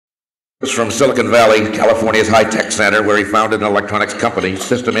Was from Silicon Valley, California's high-tech center, where he founded an electronics company,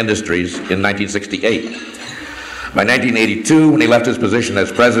 System Industries, in 1968. By 1982, when he left his position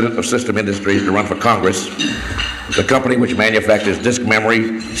as president of System Industries to run for Congress, the company, which manufactures disk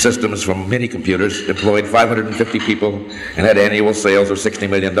memory systems from mini-computers, employed 550 people and had annual sales of $60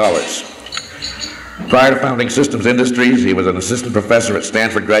 million. Prior to founding Systems Industries, he was an assistant professor at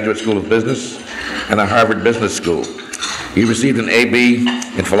Stanford Graduate School of Business and the Harvard Business School. He received an A.B.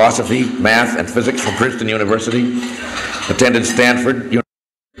 in philosophy, math, and physics from Princeton University, attended Stanford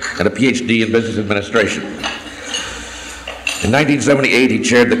University, and a Ph.D. in business administration. In 1978, he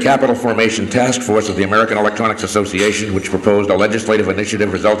chaired the Capital Formation Task Force of the American Electronics Association, which proposed a legislative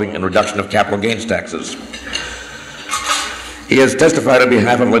initiative resulting in reduction of capital gains taxes. He has testified on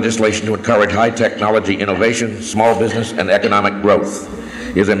behalf of legislation to encourage high technology innovation, small business, and economic growth.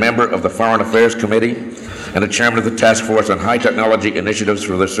 He is a member of the Foreign Affairs Committee and a chairman of the Task Force on High Technology Initiatives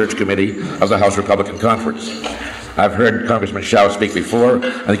for the Search Committee of the House Republican Conference. I've heard Congressman Zschau speak before.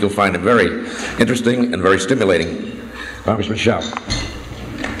 I think you'll find him very interesting and very stimulating. Congressman Zschau.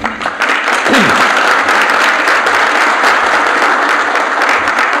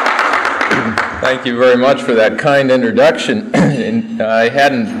 Thank you very much for that kind introduction. I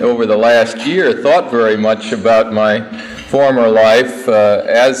hadn't, over the last year, thought very much about my former life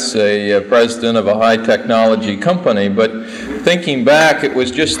as a president of a high-technology company, but thinking back, it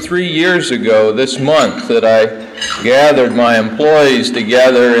was just 3 years ago this month that I gathered my employees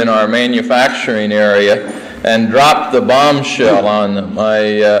together in our manufacturing area and dropped the bombshell on them. I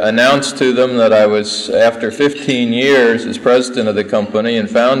announced to them that I was, after 15 years as president of the company and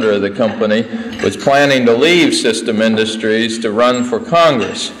founder of the company, was planning to leave System Industries to run for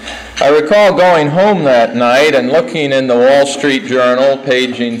Congress. I recall going home that night and looking in the Wall Street Journal,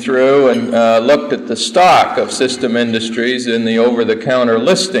 paging through, and looked at the stock of System Industries in the over-the-counter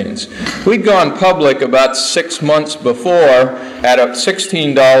listings. We'd gone public about 6 months before at a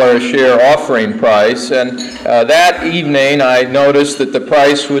 $16 a share offering price, and that evening I noticed that the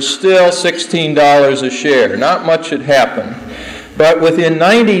price was still $16 a share. Not much had happened. But within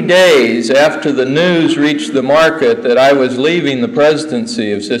 90 days after the news reached the market that I was leaving the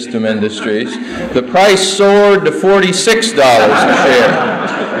presidency of System Industries, the price soared to $46 a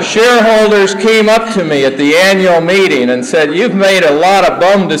share. Shareholders came up to me at the annual meeting and said, "You've made a lot of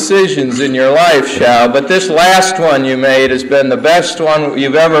bum decisions in your life, Zschau, but this last one you made has been the best one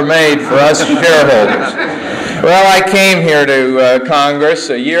you've ever made for us shareholders." Well, I came here to Congress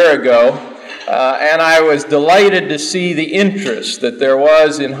a year ago, and I was delighted to see the interest that there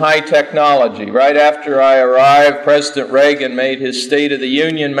was in high technology. Right after I arrived, President Reagan made his State of the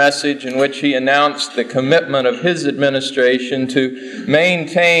Union message in which he announced the commitment of his administration to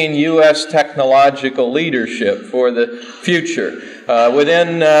maintain U.S. technological leadership for the future.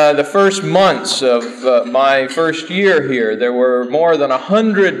 Within the first months of my first year here, there were more than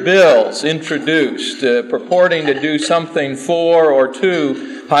 100 bills introduced purporting to do something for or to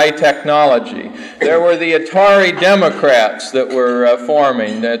high technology. There were the Atari Democrats that were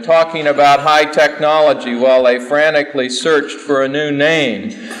forming, talking about high technology while they frantically searched for a new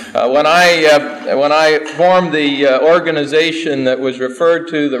name. When I formed the organization that was referred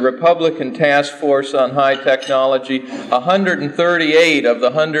to the Republican Task Force on High Technology, 138 of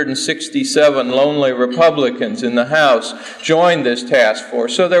the 167 lonely Republicans in the House joined this task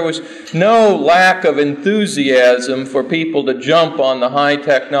force. So there was no lack of enthusiasm for people to jump on the high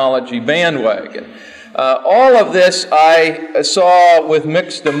technology bandwagon. All of this I saw with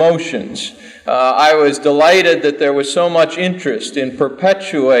mixed emotions. I was delighted that there was so much interest in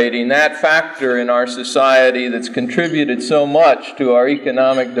perpetuating that factor in our society that's contributed so much to our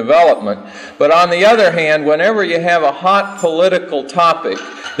economic development. But on the other hand, whenever you have a hot political topic,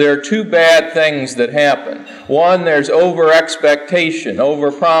 there are two bad things that happen. One, there's over-expectation,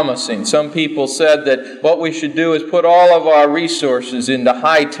 over-promising. Some people said that what we should do is put all of our resources into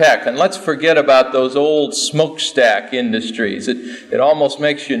high-tech, and let's forget about those old smokestack industries. It almost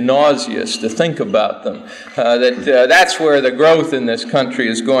makes you nauseous to think about them. That's where the growth in this country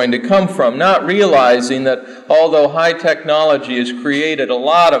is going to come from, not realizing that although high technology has created a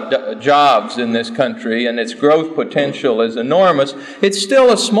lot of jobs in this country and its growth potential is enormous, it's still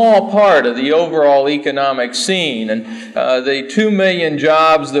a small part of the overall economic scene. And the 2 million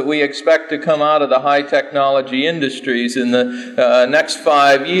jobs that we expect to come out of the high technology industries in the next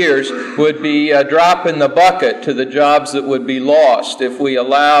 5 years would be a drop in the bucket to the jobs that would be lost if we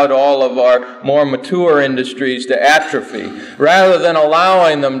allowed all of our more mature industries to atrophy. Rather than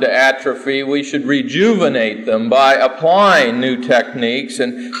allowing them to atrophy, we should rejuvenate them by applying new techniques,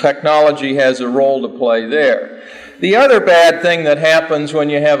 and technology has a role to play there. The other bad thing that happens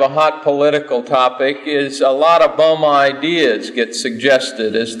when you have a hot political topic is a lot of bum ideas get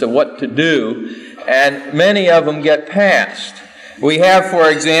suggested as to what to do, and many of them get passed. We have,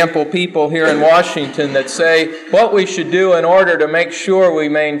 for example, people here in Washington that say what we should do in order to make sure we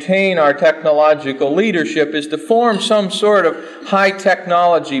maintain our technological leadership is to form some sort of high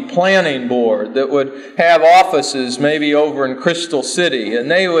technology planning board that would have offices maybe over in Crystal City, and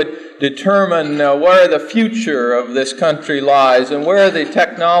they would determine where the future of this country lies and where the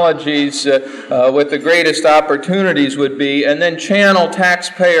technologies with the greatest opportunities would be, and then channel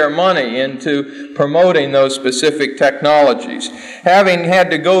taxpayer money into promoting those specific technologies. Having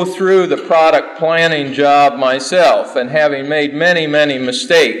had to go through the product planning job myself and having made many, many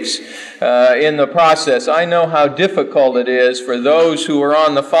mistakes in the process, I know how difficult it is for those who are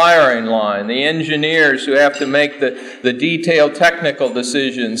on the firing line, the engineers who have to make the detailed technical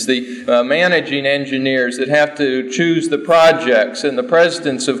decisions, the managing engineers that have to choose the projects, and the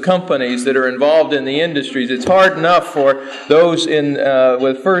presidents of companies that are involved in the industries. It's hard enough for those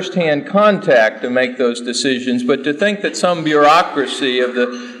with first-hand contact to make those decisions, but to think that some bureaucracy of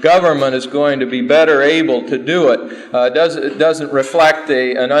the government is going to be better able to do it doesn't reflect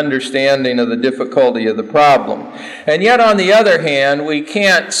an understanding of the difficulty of the problem. And yet, on the other hand, we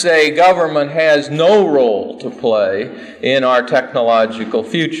can't say government has no role to play in our technological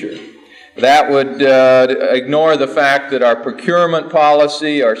future. That would ignore the fact that our procurement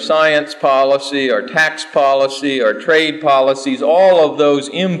policy, our science policy, our tax policy, our trade policies, all of those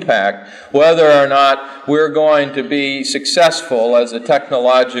impact whether or not we're going to be successful as a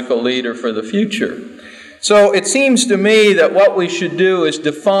technological leader for the future. So it seems to me that what we should do is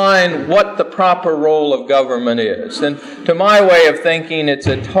define what the proper role of government is. And to my way of thinking, it's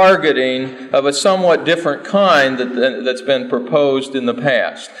a targeting of a somewhat different kind that's been proposed in the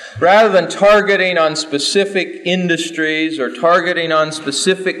past. Rather than targeting on specific industries or targeting on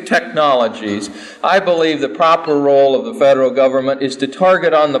specific technologies, I believe the proper role of the federal government is to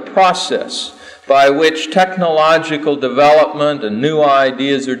target on the process by which technological development and new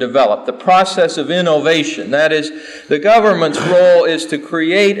ideas are developed, the process of innovation. That is, the government's role is to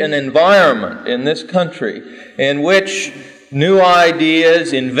create an environment in this country in which new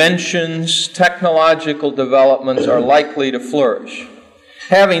ideas, inventions, technological developments are likely to flourish.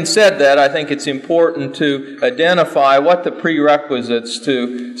 Having said that, I think it's important to identify what the prerequisites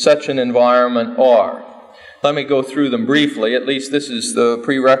to such an environment are. Let me go through them briefly. At least this is the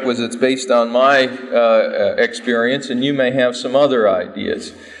prerequisites based on my experience, and you may have some other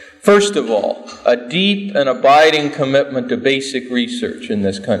ideas. First of all, a deep and abiding commitment to basic research in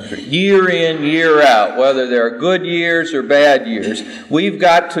this country. Year in, year out, whether there are good years or bad years, we've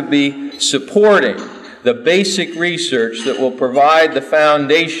got to be supporting the basic research that will provide the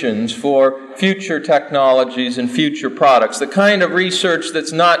foundations for future technologies and future products, the kind of research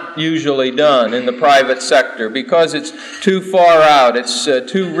that's not usually done in the private sector because it's too far out, it's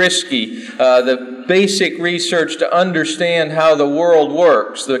too risky. The basic research to understand how the world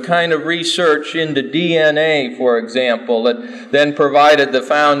works, the kind of research into DNA, for example, that then provided the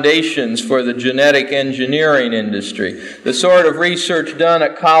foundations for the genetic engineering industry, the sort of research done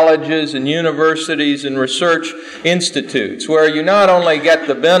at colleges and universities and research institutes, where you not only get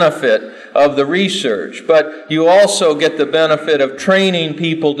the benefit of the research, but you also get the benefit of training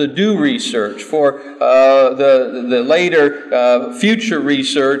people to do research for the later future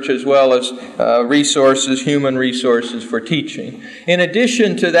research, as well as resources, human resources for teaching. In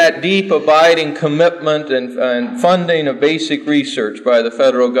addition to that deep, abiding commitment and funding of basic research by the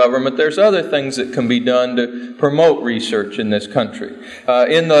federal government, there's other things that can be done to promote research in this country.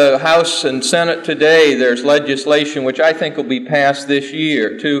 In the House and Senate today, there's legislation which I think will be passed this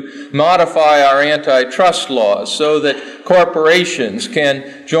year to modify our antitrust laws so that corporations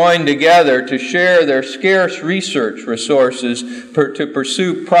can join together to share their scarce research resources to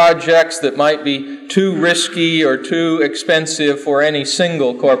pursue projects that might be too risky or too expensive for any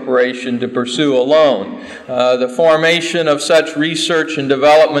single corporation to pursue alone. The formation of such research and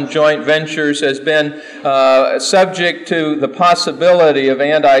development joint ventures has been subject to the possibility of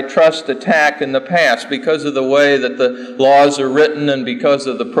antitrust attack in the past because of the way that the laws are written and because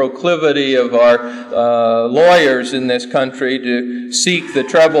of the proclivity of our lawyers in this country to seek the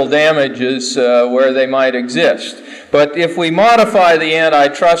treble damages where they might exist. But if we modify the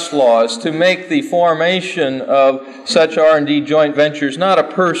antitrust laws to make the formation of such R&D joint ventures not a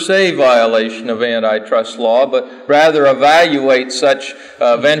per se violation of antitrust law, but rather evaluate such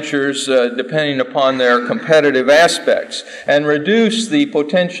ventures depending upon their competitive aspects, and reduce the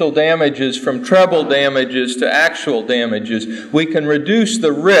potential damages from treble damages to actual damages. We can reduce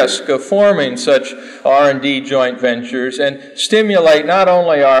the risk of forming such R&D joint ventures and stimulate not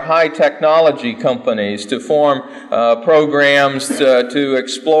only our high technology companies to form programs to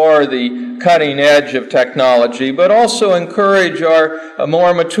explore the cutting edge of technology, but also encourage our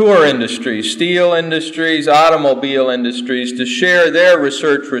more mature industries, steel industries, automobile industries, to share their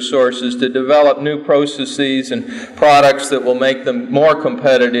research resources to develop new processes and products that will make them more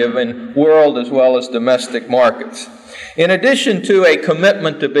competitive in world as well as domestic markets. In addition to a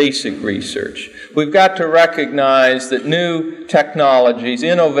commitment to basic research, we've got to recognize that new technologies,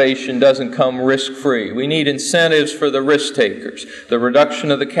 innovation doesn't come risk-free. We need incentives for the risk takers. The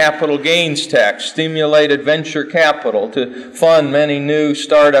reduction of the capital gains tax stimulated venture capital to fund many new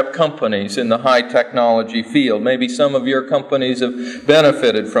startup companies in the high technology field. Maybe some of your companies have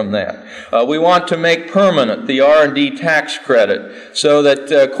benefited from that. We want to make permanent the R&D tax credit so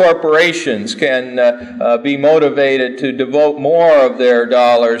that corporations can be motivated to devote more of their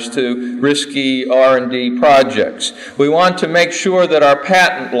dollars to risky R&D projects. We want to make sure that our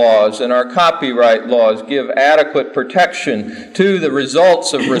patent laws and our copyright laws give adequate protection to the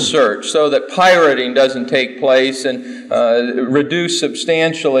results of research so that pirating doesn't take place, and reduce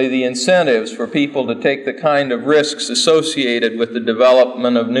substantially the incentives for people to take the kind of risks associated with the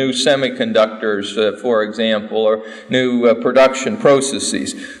development of new semiconductors, for example, or new production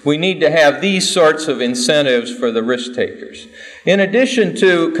processes. We need to have these sorts of incentives for the risk takers. In addition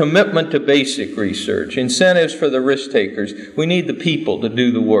to commitment to basic research, incentives for the risk takers, we need the people to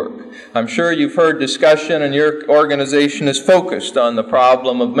do the work. I'm sure you've heard discussion, and your organization is focused on the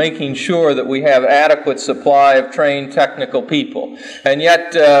problem of making sure that we have adequate supply of trained technical people. And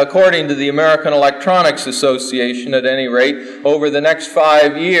yet, according to the American Electronics Association, at any rate, over the next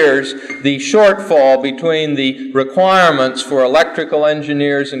 5 years, the shortfall between the requirements for electrical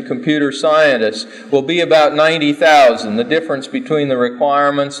engineers and computer scientists will be about 90,000, the difference between the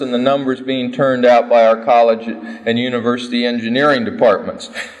requirements and the numbers being turned out by our college and university engineering departments.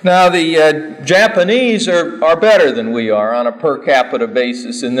 Now, the Japanese are better than we are on a per capita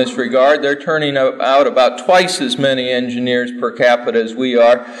basis in this regard. They're turning out about twice as many engineers per capita as we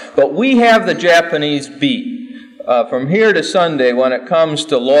are, but we have the Japanese beat from here to Sunday when it comes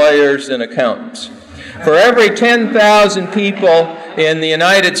to lawyers and accountants. For every 10,000 people in the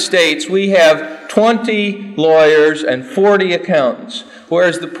United States, we have 20 lawyers and 40 accountants.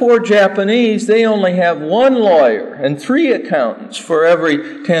 Whereas the poor Japanese, they only have 1 lawyer and 3 accountants for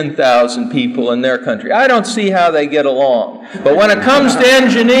every 10,000 people in their country. I don't see how they get along. But when it comes to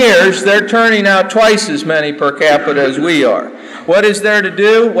engineers, they're turning out twice as many per capita as we are. What is there to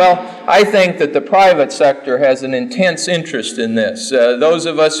do? Well, I think that the private sector has an intense interest in this. Those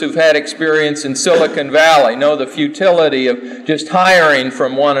of us who've had experience in Silicon Valley know the futility of just hiring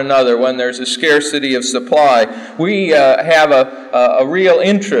from one another when there's a scarcity of supply. We have a real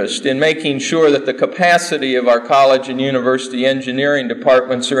interest in making sure that the capacity of our college and university engineering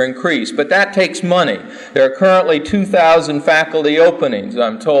departments are increased. But that takes money. There are currently 2,000 faculty openings,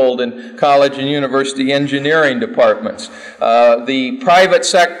 I'm told, in college and university engineering departments. The private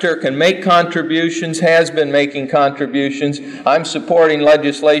sector can make contributions, has been making contributions. I'm supporting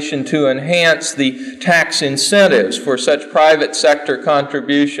legislation to enhance the tax incentives for such private sector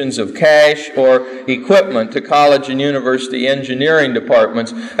contributions of cash or equipment to college and university engineering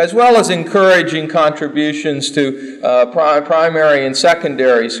departments, as well as encouraging contributions to primary and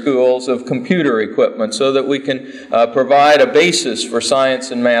secondary schools of computer equipment so that we can provide a basis for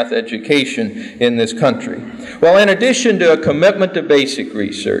science and math education in this country. Well, in addition to a commitment to basic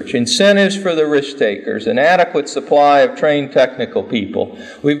research, incentives for the risk takers, an adequate supply of trained technical people,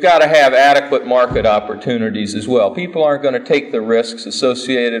 we've got to have adequate market opportunities as well. People aren't going to take the risks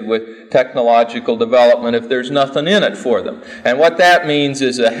associated with technological development if there's nothing in it for them. And what that means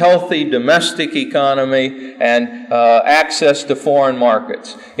is a healthy domestic economy and access to foreign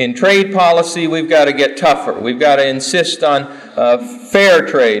markets. In trade policy, we've got to get tougher. We've got to insist on fair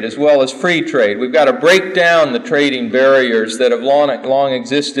trade as well as free trade. We've got to break down the trading barriers that have long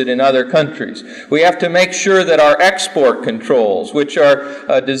existed in other countries. We have to make sure that our export controls, which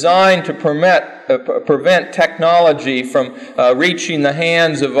are designed to permit prevent technology from reaching the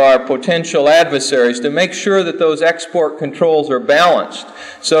hands of our potential adversaries, to make sure that those export controls are balanced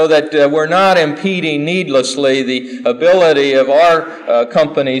so that we're not impeding needlessly the ability of our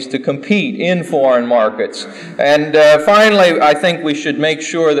companies to compete in foreign markets. And finally, I think we should make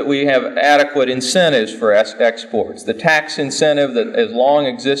sure that we have adequate incentives for exports. The tax incentive that has long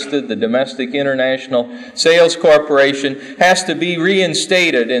existed, the Domestic International Sales Corporation, has to be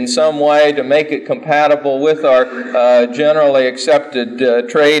reinstated in some way to make it compatible with our generally accepted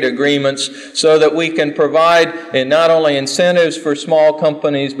trade agreements, so that we can provide not only incentives for small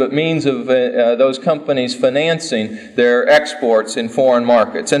companies, but means of those companies financing their exports in foreign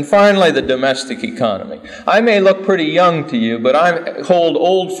markets. And finally, the domestic economy. I may look pretty young to you, but I hold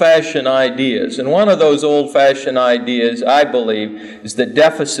old-fashioned ideas. And one of those old-fashioned ideas, I believe, is that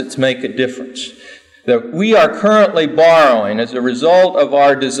deficits make a difference. That we are currently borrowing as a result of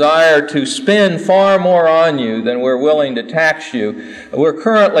our desire to spend far more on you than we're willing to tax you. We're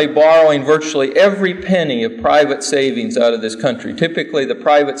currently borrowing virtually every penny of private savings out of this country. Typically, the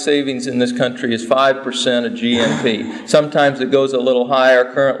private savings in this country is 5% of GNP. Sometimes it goes a little higher.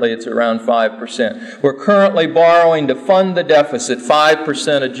 Currently, it's around 5%. We're currently borrowing to fund the deficit 5%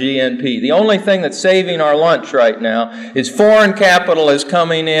 of GNP. The only thing that's saving our lunch right now is foreign capital is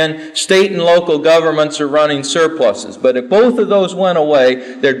coming in, state and local governments are running surpluses. But if both of those went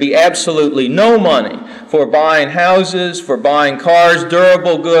away, there'd be absolutely no money for buying houses, for buying cars,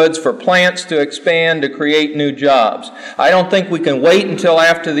 durable goods, for plants to expand, to create new jobs. I don't think we can wait until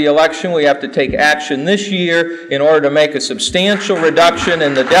after the election. We have to take action this year in order to make a substantial reduction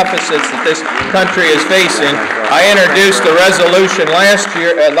in the deficits that this country is facing. I introduced a resolution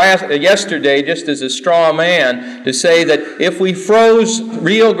yesterday, just as a straw man, to say that if we froze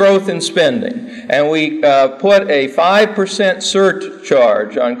real growth in spending and we put a 5%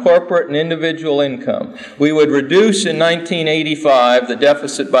 surcharge on corporate and individual income, we would reduce in 1985 the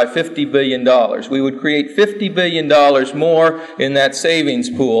deficit by $50 billion. We would create $50 billion more in that savings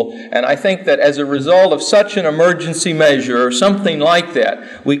pool. And I think that as a result of such an emergency measure or something like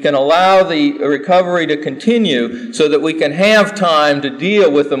that, we can allow the recovery to continue so that we can have time to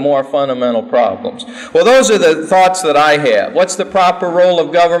deal with the more fundamental problems. Well, those are the thoughts that I have. What's the proper role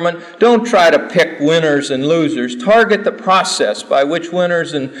of government? Don't try to pick winners and losers. Target the process by which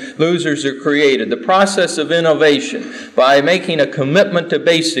winners and losers are created, the process of innovation, by making a commitment to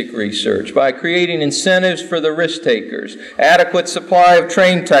basic research, by creating incentives for the risk takers, adequate supply of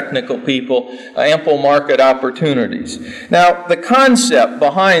trained technical people, ample market opportunities. Now, the concept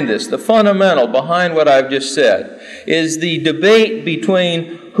behind this, the fundamental behind what I've just said, is the debate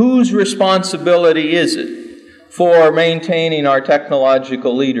between whose responsibility is it for maintaining our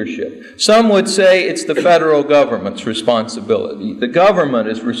technological leadership. Some would say it's the federal government's responsibility. The government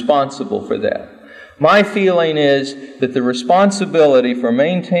is responsible for that. My feeling is that the responsibility for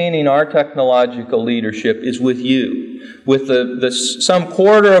maintaining our technological leadership is with you, with some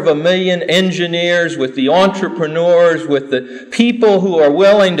 250,000 engineers, with the entrepreneurs, with the people who are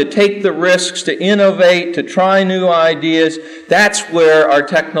willing to take the risks, to innovate, to try new ideas. That's where our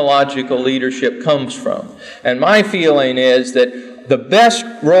technological leadership comes from. And my feeling is that the best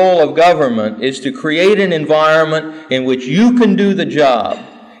role of government is to create an environment in which you can do the job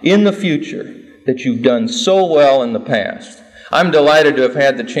in the future that you've done so well in the past. I'm delighted to have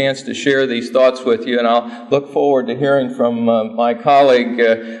had the chance to share these thoughts with you, and I'll look forward to hearing from my colleague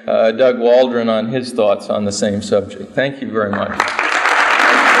Doug Walgren on his thoughts on the same subject. Thank you very much.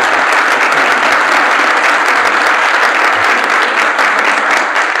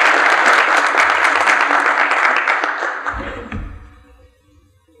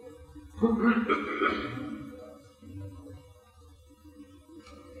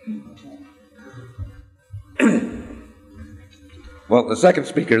 Well, the second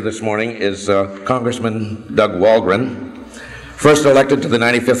speaker this morning is Congressman Doug Walgren. First elected to the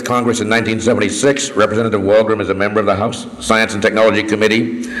 95th Congress in 1976, Representative Walgren is a member of the House Science and Technology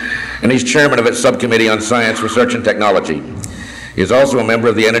Committee, and he's chairman of its Subcommittee on Science, Research, and Technology. He is also a member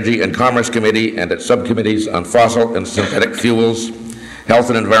of the Energy and Commerce Committee and its subcommittees on fossil and synthetic fuels, health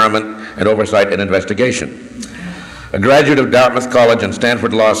and environment, and oversight and investigation. A graduate of Dartmouth College and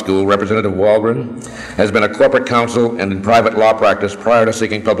Stanford Law School, Representative Walgren has been a corporate counsel and in private law practice prior to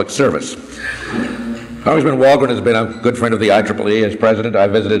seeking public service. Congressman Walgren has been a good friend of the IEEE. As president, I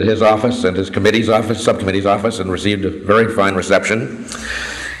visited his office and his committee's office, subcommittee's office, and received a very fine reception.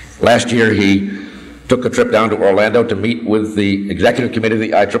 Last year, he took a trip down to Orlando to meet with the executive committee of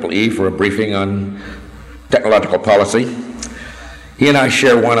the IEEE for a briefing on technological policy. He and I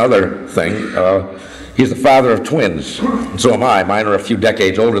share one other thing. He's the father of twins, and so am I. Mine are a few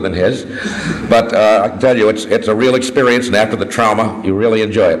decades older than his. But I can tell you, it's a real experience, and after the trauma, you really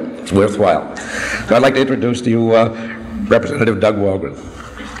enjoy it. It's worthwhile. So I'd like to introduce to you Representative Doug Walgren.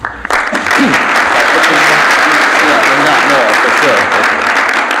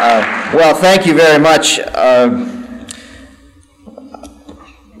 Well, thank you very much.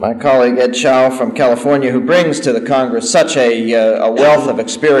 My colleague Ed Zschau from California, who brings to the Congress such a wealth of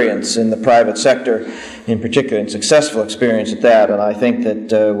experience in the private sector, in particular, and successful experience at that, and I think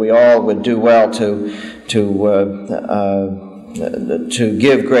that we all would do well to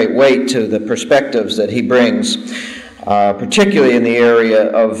give great weight to the perspectives that he brings, particularly in the area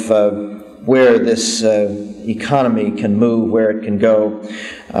of where this economy can move, where it can go,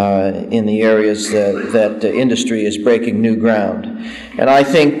 in the areas that industry is breaking new ground. And I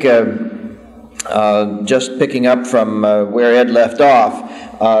think, just picking up from where Ed left off,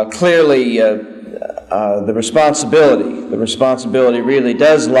 clearly the responsibility really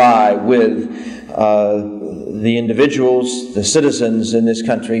does lie with the individuals, the citizens in this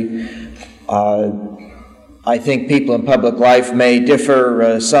country. I think people in public life may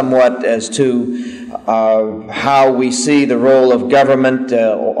differ somewhat as to how we see the role of government,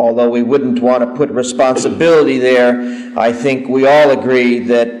 although we wouldn't want to put responsibility there. I think we all agree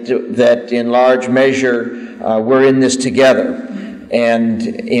that in large measure we're in this together. And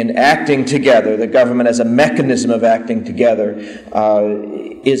in acting together, the government as a mechanism of acting together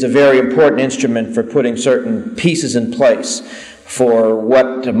is a very important instrument for putting certain pieces in place for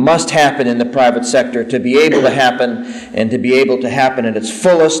what must happen in the private sector to be able to happen, and to be able to happen at its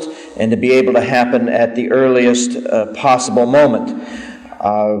fullest, and to be able to happen at the earliest possible moment.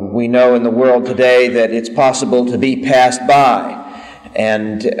 We know in the world today that it's possible to be passed by.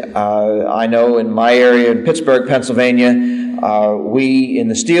 And I know in my area in Pittsburgh, Pennsylvania, we in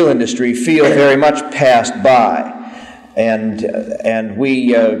the steel industry feel very much passed by. And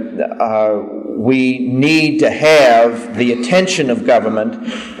we need to have the attention of government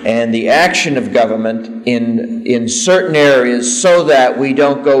and the action of government in certain areas so that we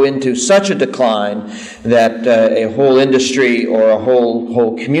don't go into such a decline that a whole industry or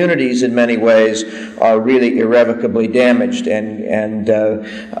whole communities in many ways are really irrevocably damaged. And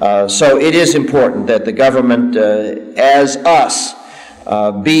so it is important that the government, as us,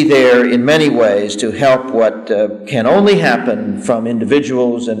 be there in many ways to help what can only happen from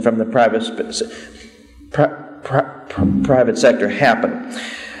individuals and from the private sector happen.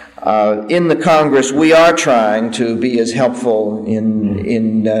 In the Congress, we are trying to be as helpful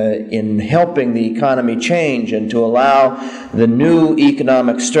in helping the economy change and to allow the new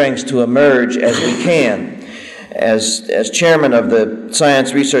economic strengths to emerge as we can. As chairman of the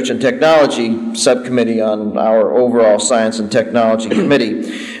Science, Research, and Technology Subcommittee on our overall Science and Technology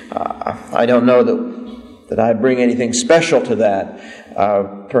Committee, I don't know that I bring anything special to that.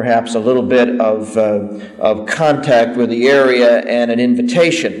 Perhaps a little bit of contact with the area and an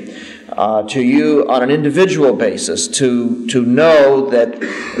invitation to you on an individual basis to know that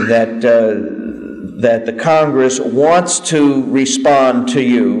the Congress wants to respond to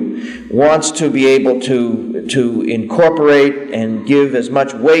you, wants to be able to incorporate and give as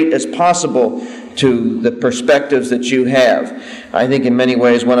much weight as possible to the perspectives that you have. I think in many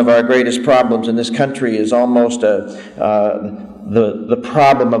ways one of our greatest problems in this country is almost the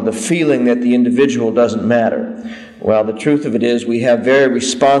problem of the feeling that the individual doesn't matter. Well, the truth of it is we have very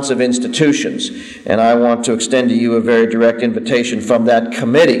responsive institutions, and I want to extend to you a very direct invitation from that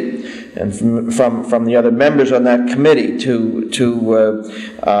committee and from the other members on that committee to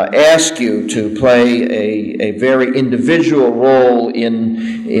ask you to play a very individual role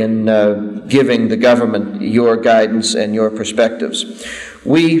in giving the government your guidance and your perspectives.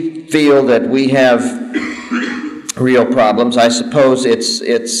 We feel that we have real problems. I suppose it's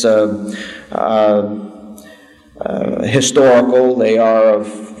historical. They are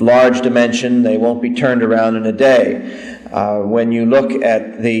of large dimension. They won't be turned around in a day. When you look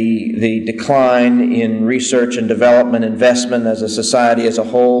at the decline in research and development investment as a society as a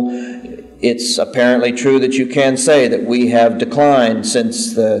whole, it's apparently true that you can say that we have declined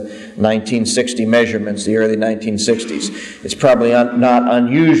since the 1960 measurements, the early 1960s. It's probably not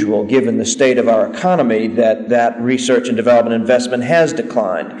unusual, given the state of our economy, that research and development investment has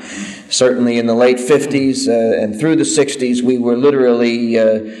declined. Certainly in the late 50s and through the 60s, we were literally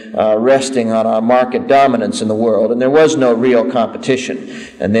resting on our market dominance in the world, and there was no real competition,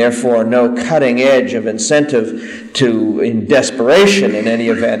 and therefore no cutting edge of incentive in desperation in any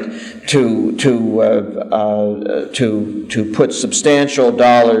event, to put substantial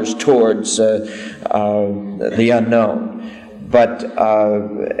dollars towards the unknown. But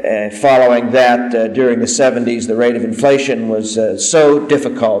following that, during the 70s, the rate of inflation was so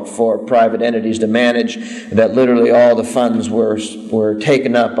difficult for private entities to manage that literally all the funds were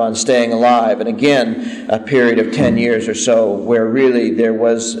taken up on staying alive. And again, a period of 10 years or so where really there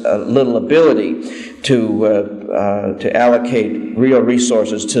was little ability to allocate real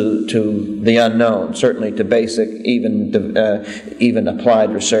resources to the unknown, certainly to basic, even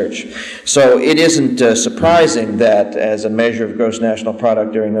applied research. So it isn't surprising that, as a measure of gross national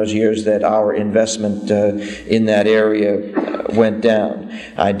product during those years, that our investment in that area went down.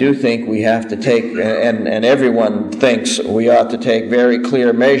 I do think we have to take, and everyone thinks we ought to take very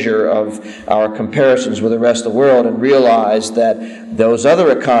clear measure of our comparisons with the rest of the world and realize that those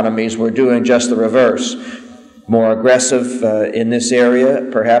other economies were doing just the reverse. More aggressive in this area,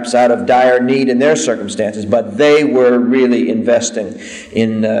 perhaps out of dire need in their circumstances, but they were really investing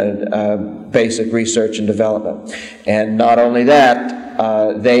in basic research and development. And not only that,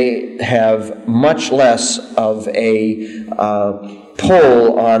 they have much less of a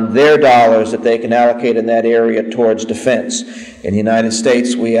pull on their dollars that they can allocate in that area towards defense. In the United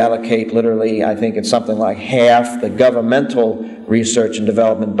States, we allocate literally, I think it's something like half the governmental research and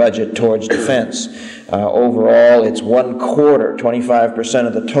development budget towards defense. Overall, it's 1/4, 25%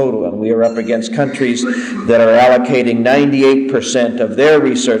 of the total, and we are up against countries that are allocating 98% of their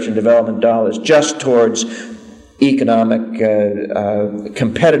research and development dollars just towards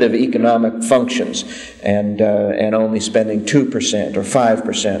competitive economic functions, and only spending 2% or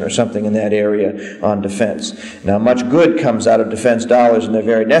 5% or something in that area on defense. Now, much good comes out of defense dollars, and they're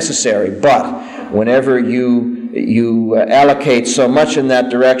very necessary, but whenever you allocate so much in that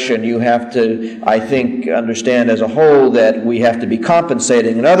direction, you have to, I think, understand as a whole that we have to be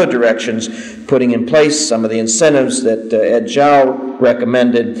compensating in other directions, putting in place some of the incentives that Ed Zschau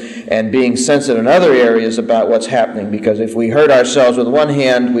recommended, and being sensitive in other areas about what's happening, because if we hurt ourselves with one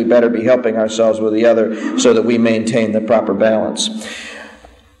hand, we better be helping ourselves with the other so that we maintain the proper balance.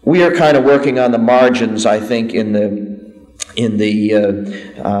 We are kind of working on the margins, I think, in the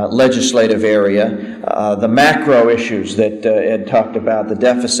legislative area. The macro issues that Ed talked about, the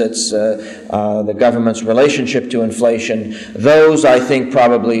deficits, the government's relationship to inflation, those, I think,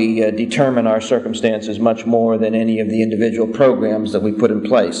 probably determine our circumstances much more than any of the individual programs that we put in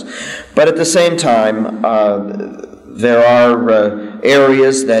place. But at the same time, there are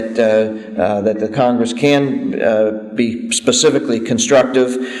areas that the Congress can be specifically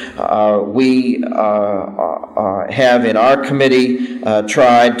constructive. We have in our committee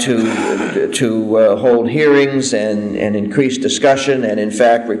tried to hold hearings and increase discussion, and in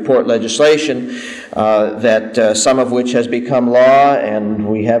fact report legislation that some of which has become law, and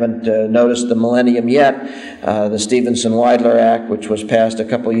we haven't noticed the millennium yet. The Stevenson-Weidler Act, which was passed a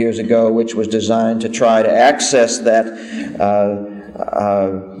couple years ago, which was designed to try to access that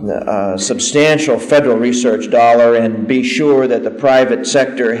substantial federal research dollar and be sure that the private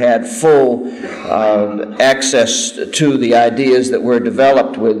sector had full access to the ideas that were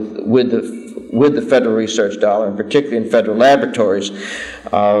developed with the federal research dollar, and particularly in federal laboratories.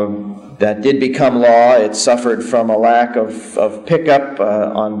 That did become law. It suffered from a lack of pickup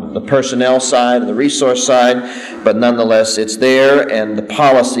on the personnel side and the resource side, but nonetheless it's there, and the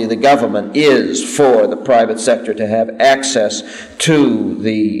policy of the government is for the private sector to have access to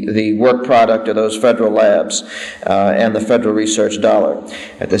the work product of those federal labs and the federal research dollar.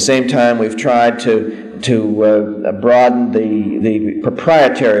 At the same time, we've tried to broaden the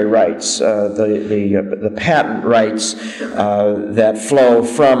proprietary rights, the patent rights that flow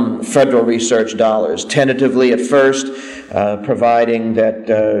from federal research dollars. Tentatively at first, providing that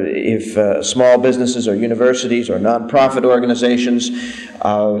if small businesses or universities or nonprofit organizations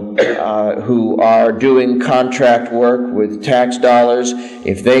who are doing contract work with tax dollars,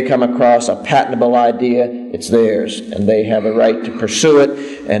 if they come across a patentable idea, it's theirs, and they have a right to pursue it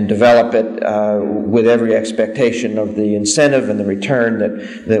and develop it with every expectation of the incentive and the return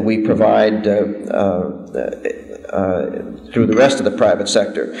that we provide through the rest of the private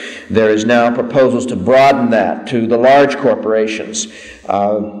sector. There is now proposals to broaden that to the large corporations.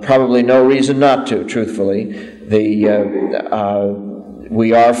 Probably no reason not to, truthfully.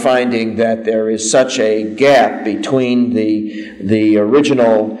 We are finding that there is such a gap between the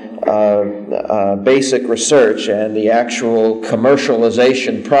original basic research and the actual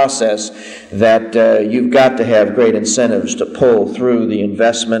commercialization process that you've got to have great incentives to pull through the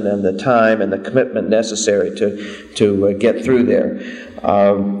investment and the time and the commitment necessary to get through there.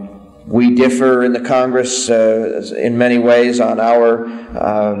 We differ in the Congress in many ways on our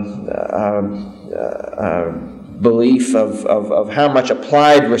belief of how much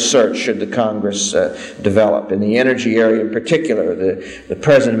applied research should the Congress develop. In the energy area in particular, the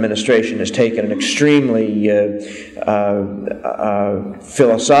present administration has taken an extremely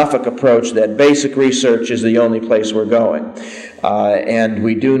philosophic approach that basic research is the only place we're going. And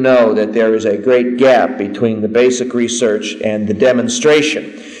we do know that there is a great gap between the basic research and the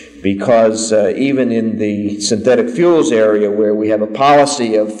demonstration, because even in the synthetic fuels area, where we have a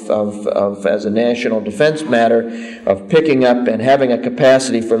policy of as a national defense matter, of picking up and having a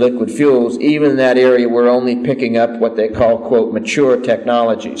capacity for liquid fuels, even in that area we're only picking up what they call, quote, mature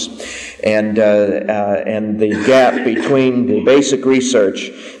technologies. And the gap between the basic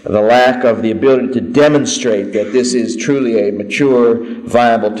research, the lack of the ability to demonstrate that this is truly a mature,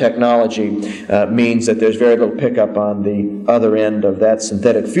 viable technology, means that there's very little pickup on the other end of that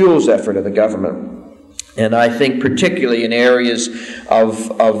synthetic fuels effort of the government. And I think particularly in areas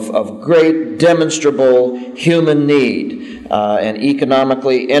of great demonstrable human need, and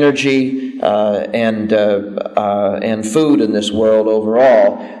economically energy and food in this world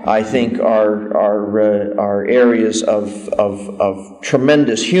overall, I think are areas of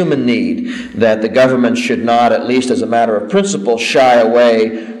tremendous human need that the government should not, at least as a matter of principle, shy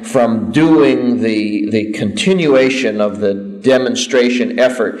away from doing the continuation of the demonstration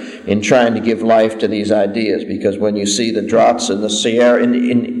effort in trying to give life to these ideas. Because when you see the droughts in the Sahara,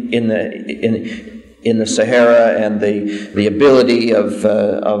 in the Sahara, and the ability of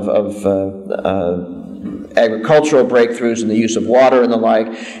agricultural breakthroughs in the use of water and the like,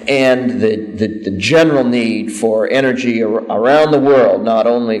 and the general need for energy around the world, not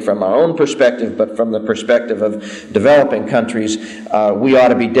only from our own perspective, but from the perspective of developing countries, we ought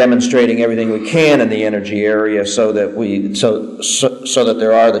to be demonstrating everything we can in the energy area so that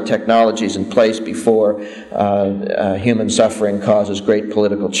there are the technologies in place before human suffering causes great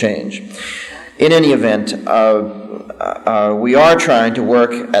political change. In any event, we are trying to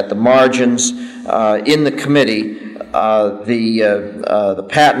work at the margins in the committee. The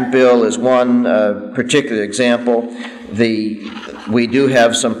patent bill is one particular example. We do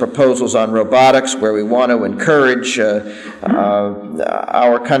have some proposals on robotics where we want to encourage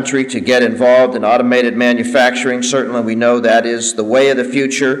our country to get involved in automated manufacturing. Certainly we know that is the way of the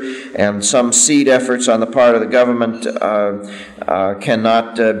future, and some seed efforts on the part of the government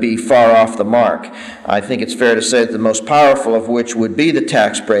cannot be far off the mark. I think it's fair to say that the most powerful of which would be the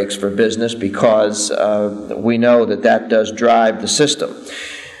tax breaks for business, because we know that that does drive the system.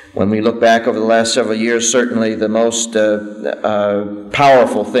 When we look back over the last several years, certainly the most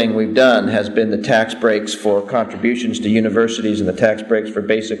powerful thing we've done has been the tax breaks for contributions to universities and the tax breaks for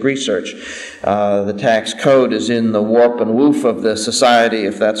basic research. The tax code is in the warp and woof of the society,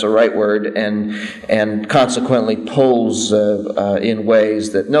 if that's a right word, and consequently pulls in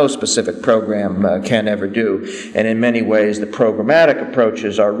ways that no specific program can ever do. And in many ways, the programmatic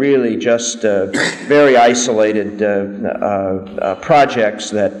approaches are really just very isolated projects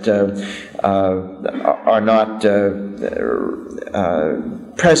that are not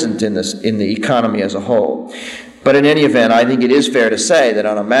present in the economy as a whole. But in any event, I think it is fair to say that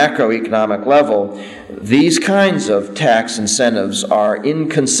on a macroeconomic level, these kinds of tax incentives are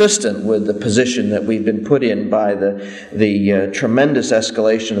inconsistent with the position that we've been put in by the tremendous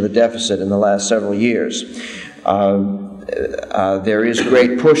escalation of the deficit in the last several years. There is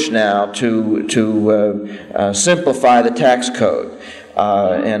great push now to simplify the tax code.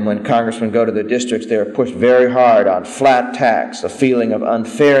 And when congressmen go to their districts, they are pushed very hard on flat tax, a feeling of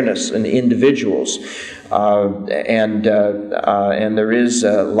unfairness in individuals. And there is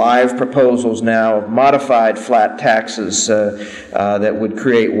live proposals now of modified flat taxes that would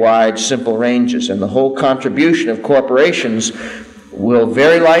create wide, simple ranges. And the whole contribution of corporations will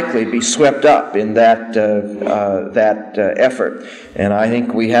very likely be swept up in that effort. And I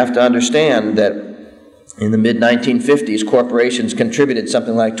think we have to understand that in the mid-1950s, corporations contributed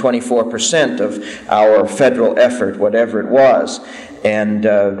something like 24% of our federal effort, whatever it was. And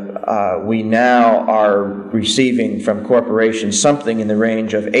we now are receiving from corporations something in the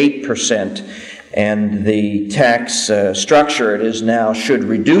range of 8%. And the tax structure it is now should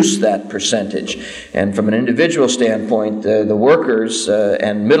reduce that percentage. And from an individual standpoint, the workers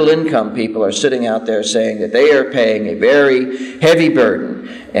and middle-income people are sitting out there saying that they are paying a very heavy burden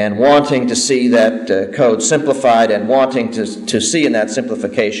and wanting to see that code simplified, and wanting to see in that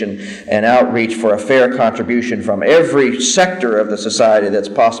simplification an outreach for a fair contribution from every sector of the society that's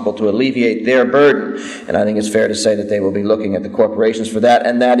possible to alleviate their burden. And I think it's fair to say that they will be looking at the corporations for that,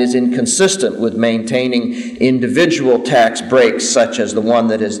 and that is inconsistent with maintaining individual tax breaks such as the one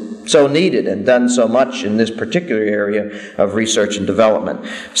that has so needed and done so much in this particular area of research and development.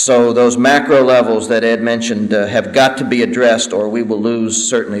 So those macro levels that Ed mentioned have got to be addressed, or we will lose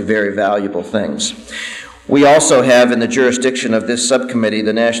certainly very valuable things. We also have in the jurisdiction of this subcommittee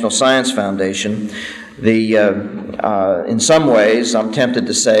the National Science Foundation. In some ways, I'm tempted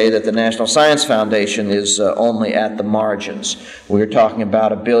to say that the National Science Foundation is only at the margins. We're talking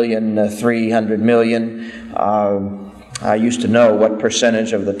about $1,300,000,000. I used to know what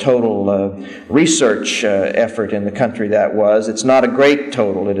percentage of the total research effort in the country that was. It's not a great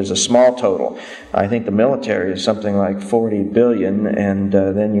total. It is a small total. I think the military is something like 40 billion, and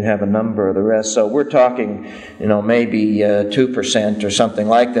then you have a number of the rest. So we're talking, maybe 2% or something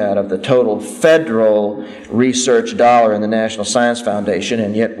like that of the total federal research dollar in the National Science Foundation,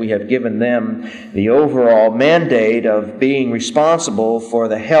 and yet we have given them the overall mandate of being responsible for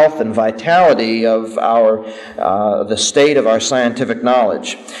the health and vitality of the state of our scientific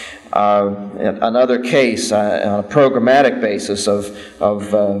knowledge. Another case on a programmatic basis of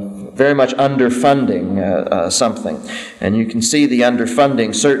very much underfunding something. And you can see the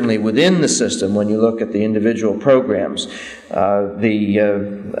underfunding certainly within the system when you look at the individual programs. The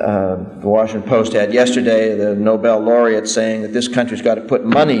Washington Post had yesterday the Nobel laureate saying that this country's got to put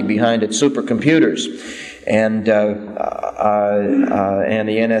money behind its supercomputers. And the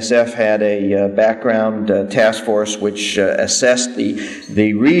NSF had a background task force which assessed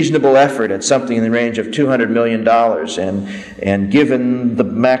the reasonable effort at something in the range of $200 million. And given the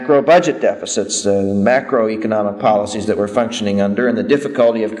macro budget deficits, macroeconomic policies that we're functioning under, and the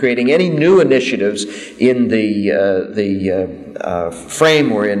difficulty of creating any new initiatives in the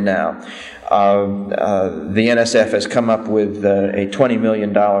frame we're in now, the NSF has come up with a $20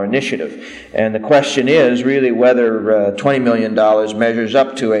 million initiative. And the question is really whether $20 million measures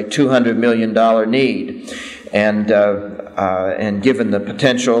up to a $200 million need. And given the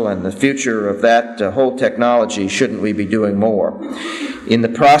potential and the future of that whole technology, shouldn't we be doing more? In the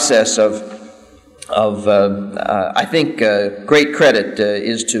process I think great credit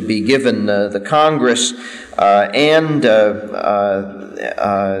is to be given the Congress and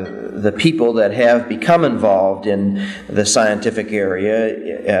the people that have become involved in the scientific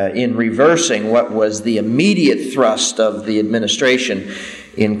area in reversing what was the immediate thrust of the administration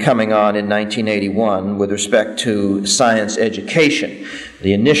in coming on in 1981 with respect to science education.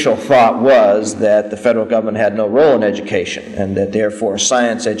 The initial thought was that the federal government had no role in education, and that therefore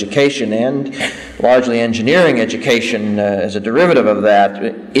science education and largely engineering education as a derivative of that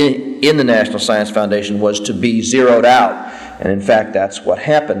in the National Science Foundation was to be zeroed out. And in fact, that's what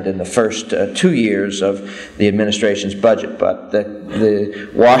happened in the first 2 years of the administration's budget. But the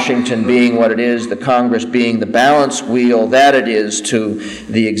Washington being what it is, the Congress being the balance wheel that it is to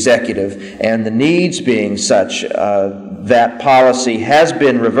the executive, and the needs being such, that policy has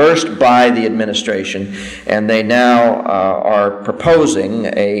been reversed by the administration, and they now are proposing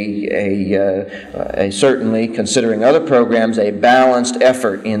a certainly, considering other programs, a balanced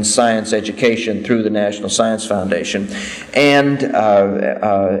effort in science education through the National Science Foundation, and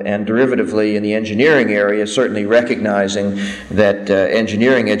derivatively in the engineering area, certainly recognizing that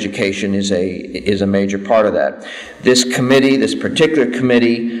engineering education is a major part of that. This committee, this particular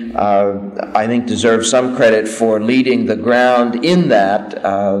committee, I think deserves some credit for leading the ground in that.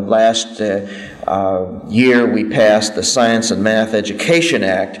 Last year we passed the Science and Math Education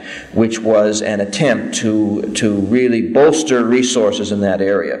Act, which was an attempt to really bolster resources in that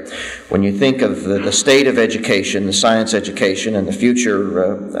area. When you think of the state of education, the science education, and the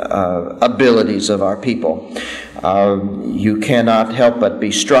future abilities of our people, you cannot help but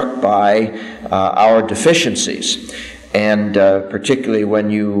be struck by our deficiencies. And particularly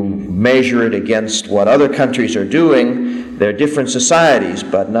when you measure it against what other countries are doing, they're different societies,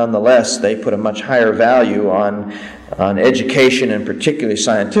 but nonetheless they put a much higher value on education, and particularly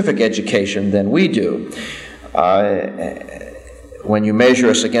scientific education, than we do. When you measure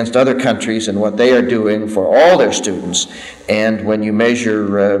us against other countries and what they are doing for all their students, and when you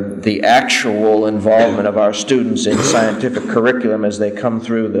measure the actual involvement of our students in scientific curriculum as they come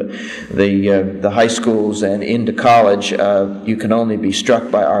through the high schools and into college, you can only be struck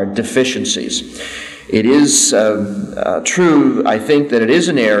by our deficiencies. It is true, I think, that it is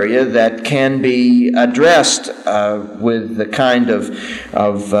an area that can be addressed with the kind of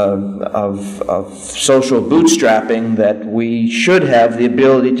social bootstrapping that we should have the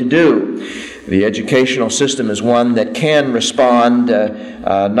ability to do. The educational system is one that can respond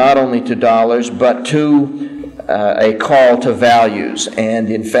not only to dollars, but to a call to values. And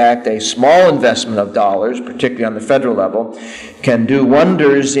in fact, a small investment of dollars, particularly on the federal level, can do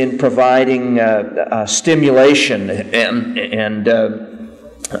wonders in providing stimulation and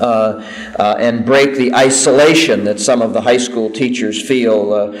and break the isolation that some of the high school teachers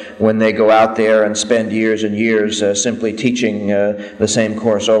feel when they go out there and spend years and years simply teaching the same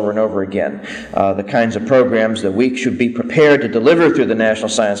course over and over again. The kinds of programs that we should be prepared to deliver through the National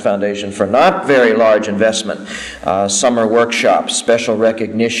Science Foundation for not very large investment, summer workshops, special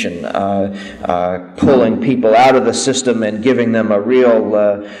recognition, pulling people out of the system and giving them a real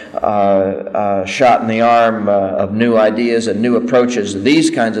shot in the arm of new ideas and new approaches. These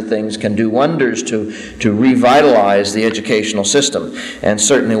kinds of things can do wonders to revitalize the educational system, and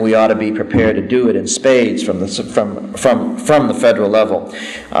certainly we ought to be prepared to do it in spades from the federal level.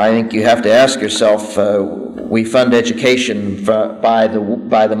 I think you have to ask yourself, we fund education by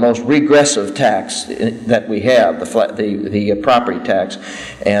the most regressive tax that we have, the property tax,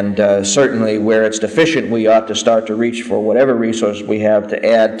 and certainly where it's deficient, we ought to start to reach for whatever resources we have to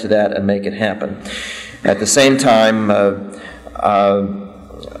add to that and make it happen. At the same time,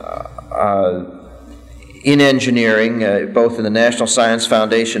 in engineering, both in the National Science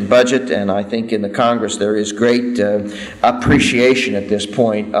Foundation budget and I think in the Congress, there is great appreciation at this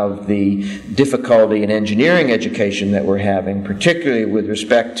point of the difficulty in engineering education that we're having, particularly with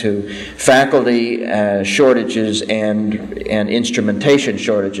respect to faculty shortages and instrumentation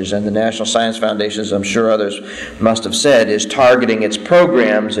shortages. And the National Science Foundation, as I'm sure others must have said, is targeting its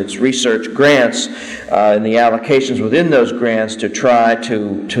programs, its research grants, and the allocations within those grants to try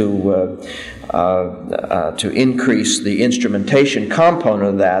to increase the instrumentation component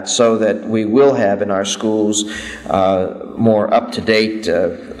of that, so that we will have in our schools more up-to-date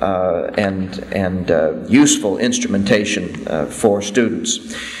and useful instrumentation for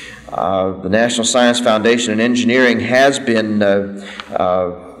students. The National Science Foundation in Engineering has been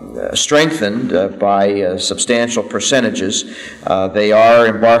strengthened by substantial percentages. They are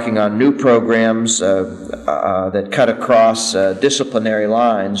embarking on new programs that cut across disciplinary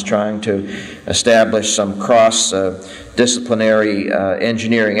lines, trying to establish some cross-disciplinary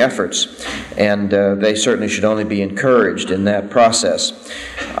engineering efforts, and they certainly should only be encouraged in that process.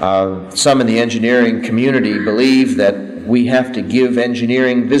 Some in the engineering community believe that we have to give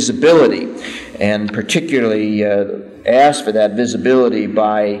engineering visibility, and particularly ask for that visibility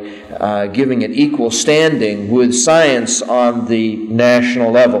by giving it equal standing with science on the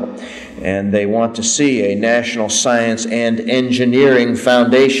national level. And they want to see a National Science and Engineering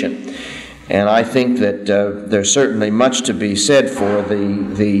Foundation. And I think that there's certainly much to be said for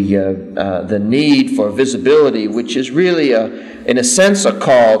the need for visibility, which is really in a sense a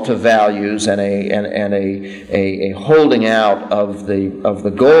call to values and a holding out of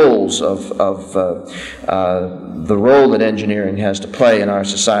the goals of the role that engineering has to play in our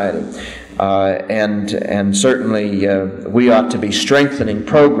society. And certainly we ought to be strengthening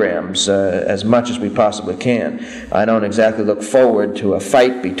programs as much as we possibly can. I don't exactly look forward to a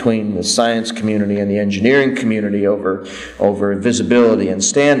fight between the science community and the engineering community over visibility and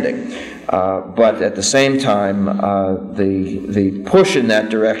standing. But at the same time, the push in that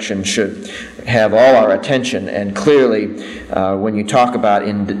direction should have all our attention. And clearly, when you talk about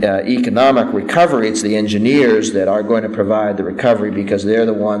economic recovery, it's the engineers that are going to provide the recovery, because they're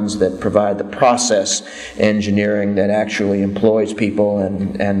the ones that provide the process engineering that actually employs people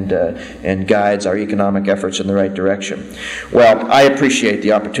and guides our economic efforts in the right direction. Well, I appreciate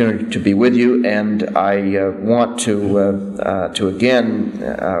the opportunity to be with you, and I want to again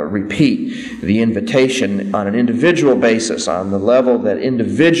repeat the invitation on an individual basis, on the level that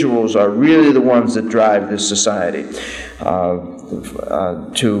individuals are really the ones that drive this society,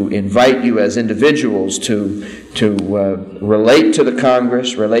 to invite you as individuals to relate to the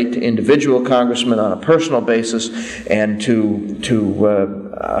Congress, relate to individual congressmen on a personal basis, and to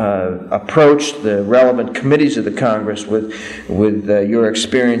approach the relevant committees of the Congress with your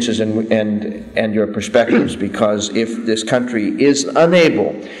experiences and your perspectives, because if this country is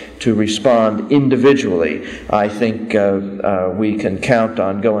unable to respond individually, I think we can count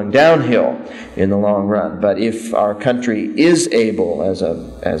on going downhill in the long run. But if our country is able,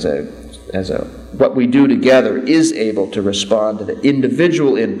 what we do together is able to respond to the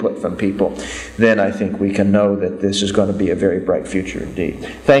individual input from people, then I think we can know that this is going to be a very bright future indeed.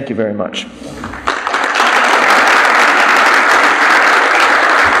 Thank you very much.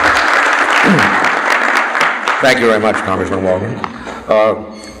 Thank you very much, Congressman Walgren.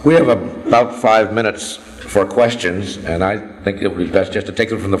 We have about 5 minutes for questions, and I think it would be best just to take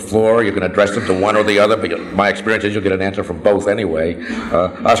them from the floor. You can address them to one or the other, but my experience is you'll get an answer from both anyway.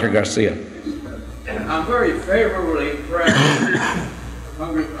 Oscar Garcia. I'm very favorably impressed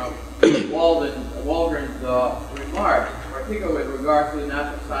with Walgren's remarks, particularly with regard to the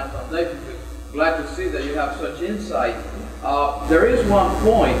National Science Foundation. Glad to see that you have such insight There is one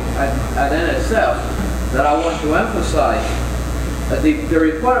point at NSF that I want to emphasize. There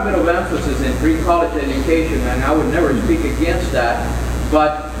is quite a bit of emphasis in pre-college education, and I would never speak against that,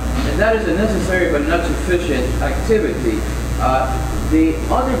 and that is a necessary but not sufficient activity. The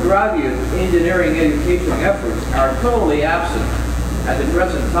undergraduate engineering education efforts are totally absent at the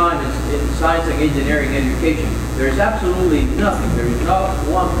present time in science and engineering education. There is absolutely nothing. There is not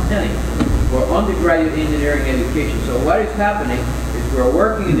one penny for undergraduate engineering education. So what is happening is we're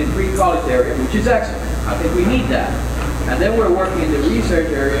working in the pre-college area, which is excellent. I think we need that. And then we're working in the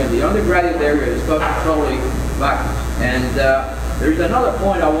research area, and the undergraduate area is totally backwards. And there's another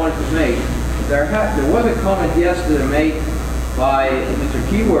point I wanted to make. There was a comment yesterday made by Mr.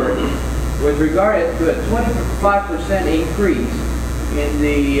 Keyword with regard to a 25% increase in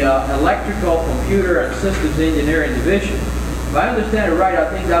the electrical, computer, and systems engineering division. If I understand it right, I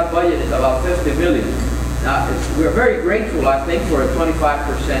think that budget is about $50 million. Now, we're very grateful, I think, for a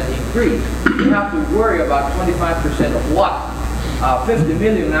 25% increase. We have to worry about 25% of what? $50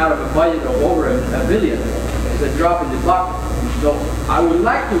 million out of a budget of over $1 billion is a drop in the bucket. So I would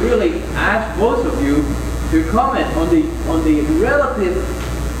like to really ask both of you to comment on the relative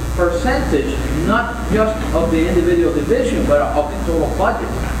percentage, not just of the individual division, but of the total budget,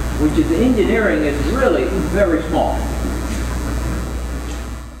 which is engineering is really very small.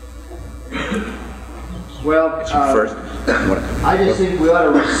 Well, First, I just think we ought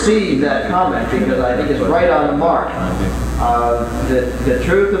to receive that comment because I think it's right on the mark. The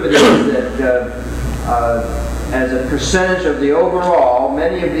truth of it is that as a percentage of the overall,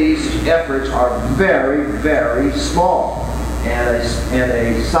 many of these efforts are very, very small. And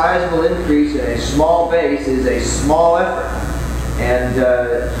a sizable increase in a small base is a small effort. And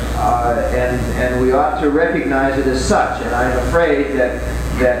we ought to recognize it as such. And I'm afraid that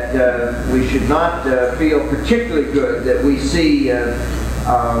we should not feel particularly good that we see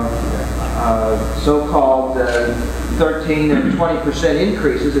so-called 13 and 20%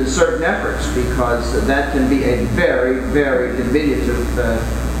 increases in certain efforts, because that can be a very, very diminutive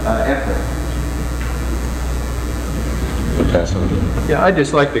effort. Yeah, I'd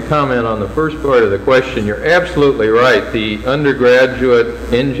just like to comment on the first part of the question. You're absolutely right. The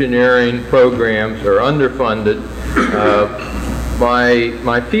undergraduate engineering programs are underfunded.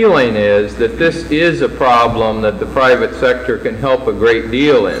 My feeling is that this is a problem that the private sector can help a great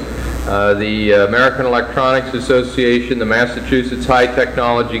deal in. The American Electronics Association, the Massachusetts High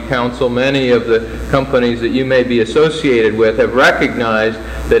Technology Council, many of the companies that you may be associated with have recognized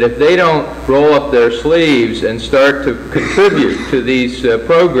that if they don't roll up their sleeves and start to contribute to these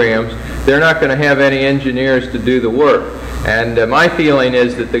programs, they're not going to have any engineers to do the work. And my feeling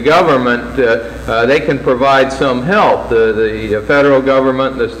is that the government, they can provide some help, the federal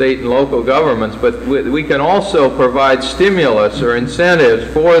government, the state and local governments, but we can also provide stimulus or incentives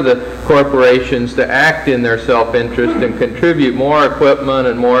for the corporations to act in their self-interest and contribute more equipment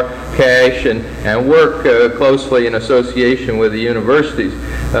and more cash and work closely in association with the universities.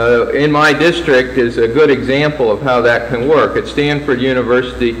 In my district is a good example of how that can work. At Stanford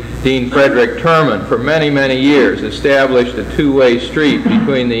University, Dean Frederick Terman, for many, many years, established a two-way street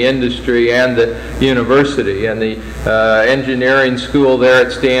between the industry and the university. And the engineering school there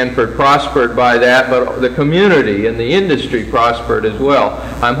at Stanford prospered by that, but the community and the industry prospered as well.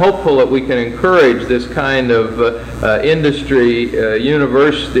 I'm hopeful that we can encourage this kind of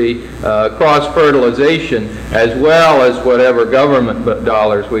industry-university cross-fertilization, as well as whatever government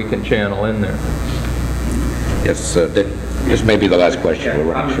dollars we can channel in there. yes, this may be the last question.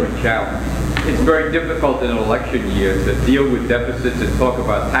 We're running short. It's very difficult in an election year to deal with deficits and talk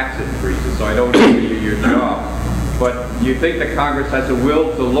about tax increases, so I don't envy you your job. But do you think that Congress has a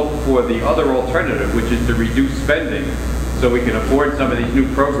will to look for the other alternative, which is to reduce spending, so we can afford some of these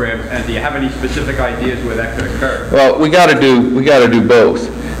new programs? And do you have any specific ideas where that could occur? Well, we got to do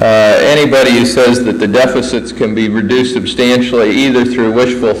both. Anybody who says that the deficits can be reduced substantially either through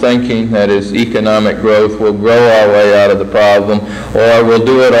wishful thinking, that is economic growth, we'll grow our way out of the problem, or we'll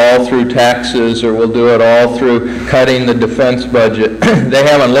do it all through taxes, or we'll do it all through cutting the defense budget. They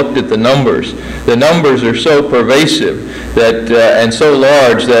haven't looked at the numbers. The numbers are so pervasive that and so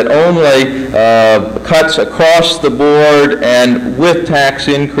large that only cuts across the board and with tax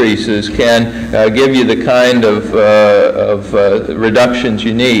increases can give you the kind of reductions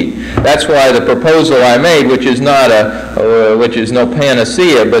you need. need. That's why the proposal I made, which is not which is no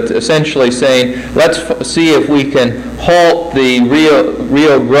panacea, but essentially saying, let's see if we can halt the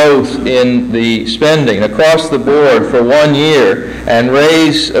real growth in the spending across the board for 1 year and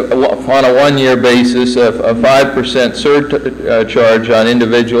raise on a 1 year basis a 5% surcharge on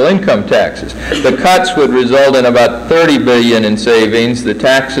individual income taxes. The cuts would result in about $30 billion in savings, the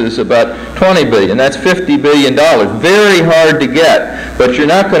taxes about $20 billion. That's $50 billion. Very hard to get, but you're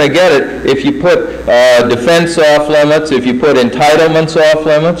not going to get it if you put defense off limits, if you put entitlements off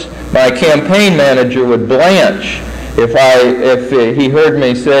limits. My campaign manager would blanch if he heard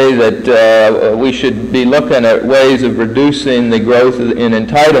me say that we should be looking at ways of reducing the growth in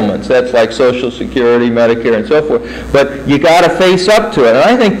entitlements. That's like Social Security, Medicare, and so forth. But you got to face up to it. And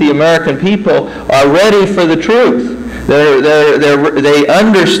I think the American people are ready for the truth. They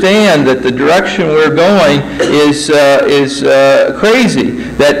understand that the direction we're going is crazy.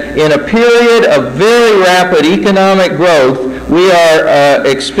 That in a period of very rapid economic growth, we are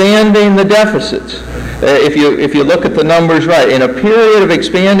expanding the deficits. If you look at the numbers right, in a period of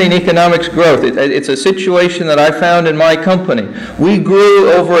expanding economic growth, it's a situation that I found in my company. We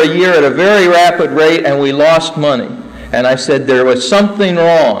grew over a year at a very rapid rate, and we lost money. And I said there was something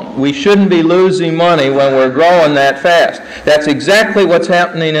wrong. We shouldn't be losing money when we're growing that fast. That's exactly what's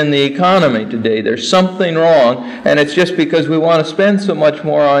happening in the economy today. There's something wrong, and it's just because we want to spend so much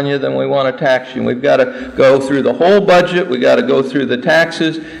more on you than we want to tax you. We've got to go through the whole budget. We've got to go through the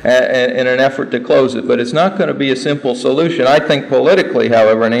taxes in an effort to close it. But it's not going to be a simple solution. I think politically,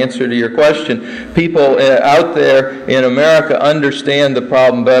 however, in answer to your question, people out there in America understand the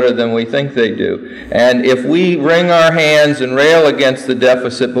problem better than we think they do. And if we wring our hands and rail against the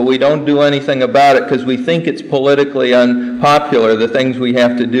deficit, but we don't do anything about it because we think it's politically unpopular, the things we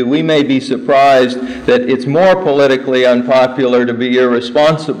have to do, we may be surprised that it's more politically unpopular to be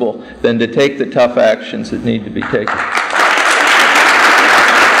irresponsible than to take the tough actions that need to be taken.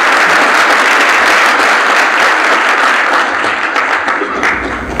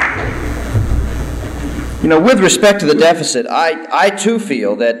 You know, with respect to the deficit, I too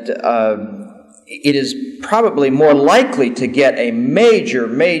feel that it is probably more likely to get a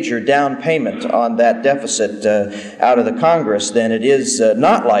major down payment on that deficit out of the Congress than it is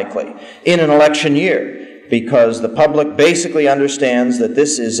not likely in an election year, because the public basically understands that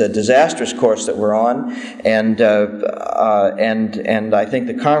this is a disastrous course that we're on, and I think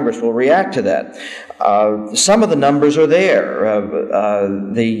the Congress will react to that. Some of the numbers are there.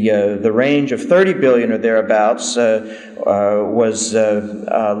 The range of $30 billion or thereabouts was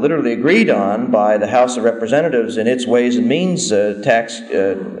literally agreed on by the House of Representatives in its Ways and Means tax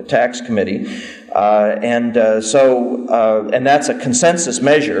committee, and that's a consensus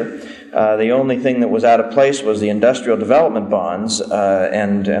measure. The only thing that was out of place was the industrial development bonds,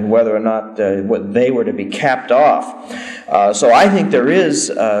 and whether or not they were to be capped off. So I think there is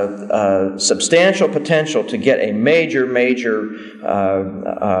substantial potential to get a major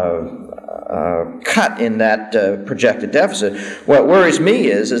cut in that projected deficit. What worries me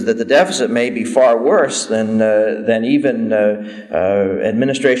is that the deficit may be far worse than even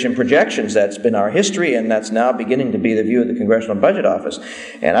administration projections. That's been our history, and that's now beginning to be the view of the Congressional Budget Office.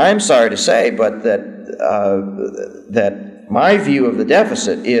 And I'm sorry to say, but that my view of the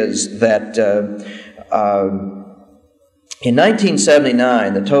deficit is that in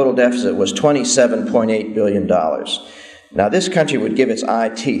 1979, the total deficit was $27.8 billion. Now, this country would give its eye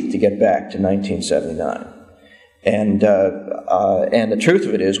teeth to get back to 1979. And the truth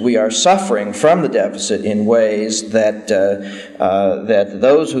of it is we are suffering from the deficit in ways that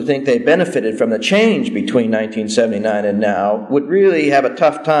those who think they benefited from the change between 1979 and now would really have a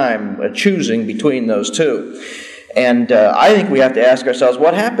tough time choosing between those two. And I think we have to ask ourselves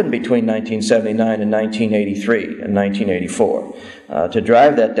what happened between 1979 and 1983 and 1984 to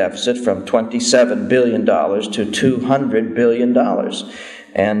drive that deficit from $27 billion to $200 billion.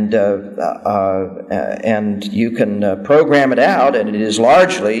 And you can program it out, and it is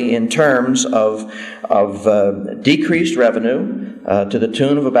largely in terms of decreased revenue to the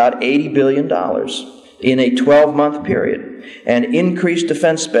tune of about $80 billion in a 12-month period, and increased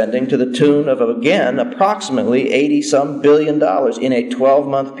defense spending to the tune of, again, approximately $80-some billion in a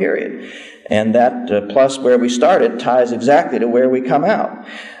 12-month period. And that, plus where we started, ties exactly to where we come out.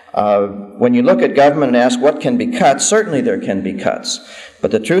 When you look at government and ask what can be cut, certainly there can be cuts.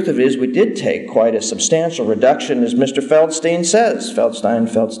 But the truth of it is we did take quite a substantial reduction, as Mr. Feldstein says.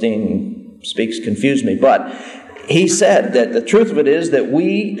 Feldstein speaks confused me, but he said that the truth of it is that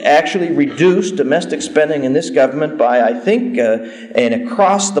we actually reduced domestic spending in this government by, I think, an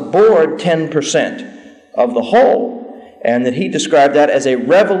across-the-board 10% of the whole. and that he described that as a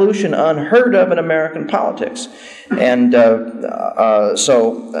revolution unheard of in American politics. And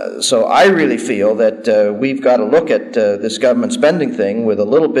so I really feel that we've got to look at this government spending thing with a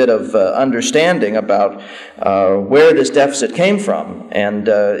little bit of understanding about where this deficit came from. And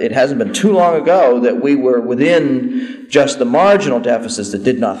it hasn't been too long ago that we were within just the marginal deficits that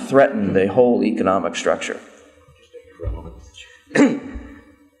did not threaten the whole economic structure.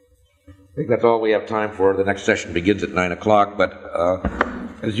 I think that's all we have time for. The next session begins at 9 o'clock, but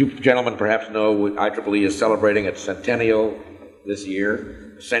as you gentlemen perhaps know, IEEE is celebrating its centennial this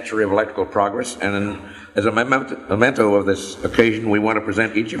year, a century of electrical progress, and as a memento of this occasion, we want to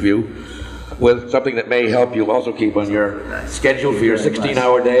present each of you with something that may help you also keep on your schedule for your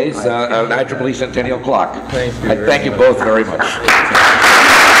 16-hour days, an IEEE Centennial clock. Thank you both very much.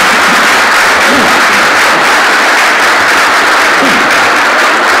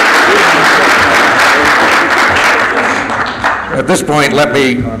 At this point, let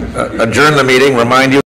me adjourn the meeting, remind you